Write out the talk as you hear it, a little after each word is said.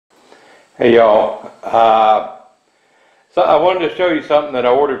Hey y'all, so I wanted to show you something that I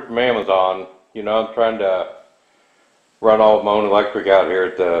ordered from Amazon. I'm trying to run all of my own electric out here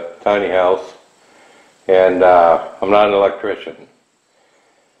at the tiny house, and I'm not an electrician.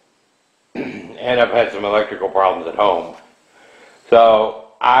 And I've had some electrical problems at home.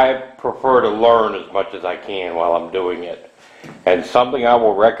 So I prefer to learn as much as I can while I'm doing it. And something I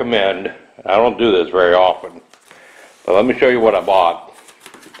will recommend, I don't do this very often, but let me show you what I bought.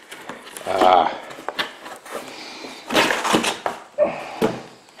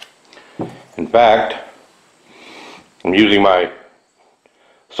 In fact, I'm using my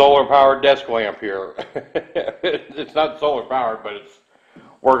solar powered desk lamp here. It's not solar powered, but it's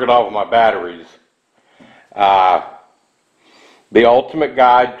working off of my batteries. The ultimate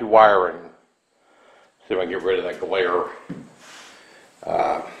guide to wiring. See if I can get rid of that glare.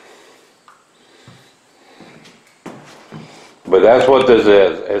 But that's what this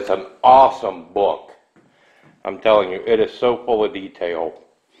is. It's an awesome book. I'm telling you, it is so full of detail.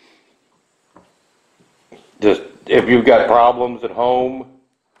 Just if you've got problems at home,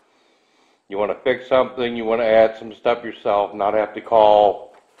 you want to fix something, you want to add some stuff yourself, not have to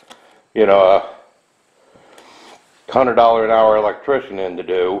call, a $100 an hour electrician in to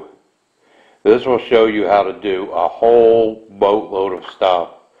do. This will show you how to do a whole boatload of stuff,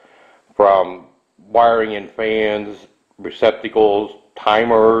 from wiring in fans, receptacles,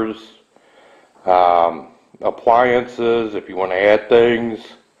 timers, appliances, if you want to add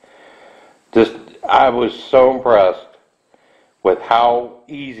things. I was so impressed with how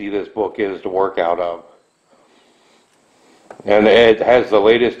easy this book is to work out of. And it has the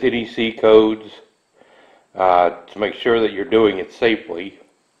latest NEC codes to make sure that you're doing it safely.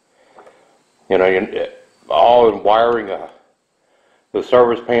 All in wiring the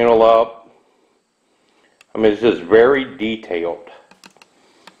service panel up. I mean, it's just very detailed.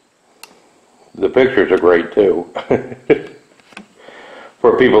 The pictures are great too.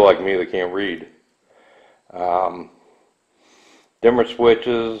 For people like me that can't read. Dimmer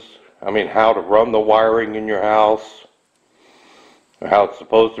switches, how to run the wiring in your house, how it's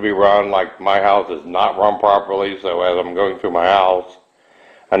supposed to be run. Like, my house is not run properly, so as I'm going through my house,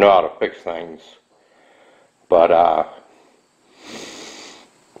 I know how to fix things. But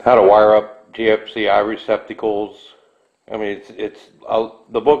how to wire up GFCI receptacles.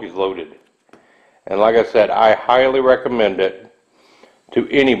 The book is loaded. And like I said, I highly recommend it to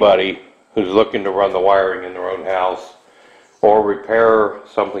anybody who's looking to run the wiring in their own house or repair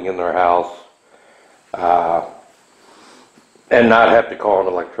something in their house and not have to call an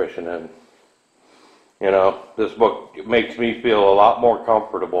electrician in. This book makes me feel a lot more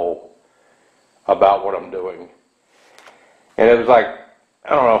comfortable about what I'm doing. And it was like,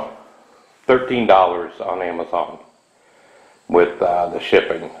 I don't know, $13 on Amazon with the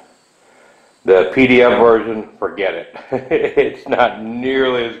shipping. The PDF version, forget it. It's not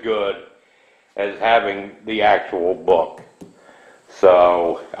nearly as good as having the actual book.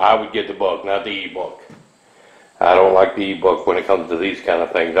 So I would get the book, not the ebook. I don't like the ebook when it comes to these kind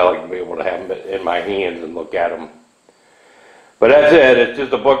of things. I like to be able to have them in my hands and look at them. But that's it. It's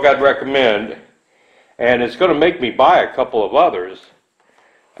just a book I'd recommend. And it's going to make me buy a couple of others.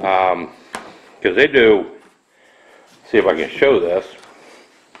 Because they do. See if I can show this.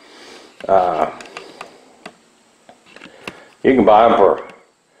 You can buy them for,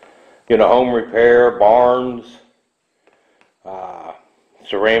 home repair, barns,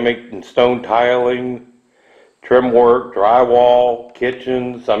 ceramic and stone tiling, trim work, drywall,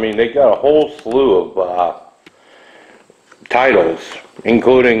 kitchens. They got a whole slew of titles,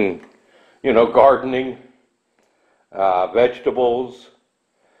 including, gardening, vegetables.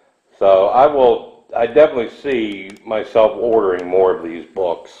 So I definitely see myself ordering more of these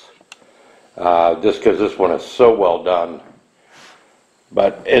books, just because this one is so well done.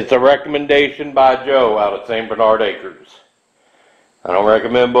 But it's a recommendation by Joe out at St. Bernard Acres. I don't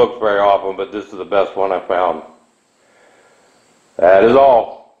recommend books very often, but this is the best one I found. That is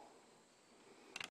all.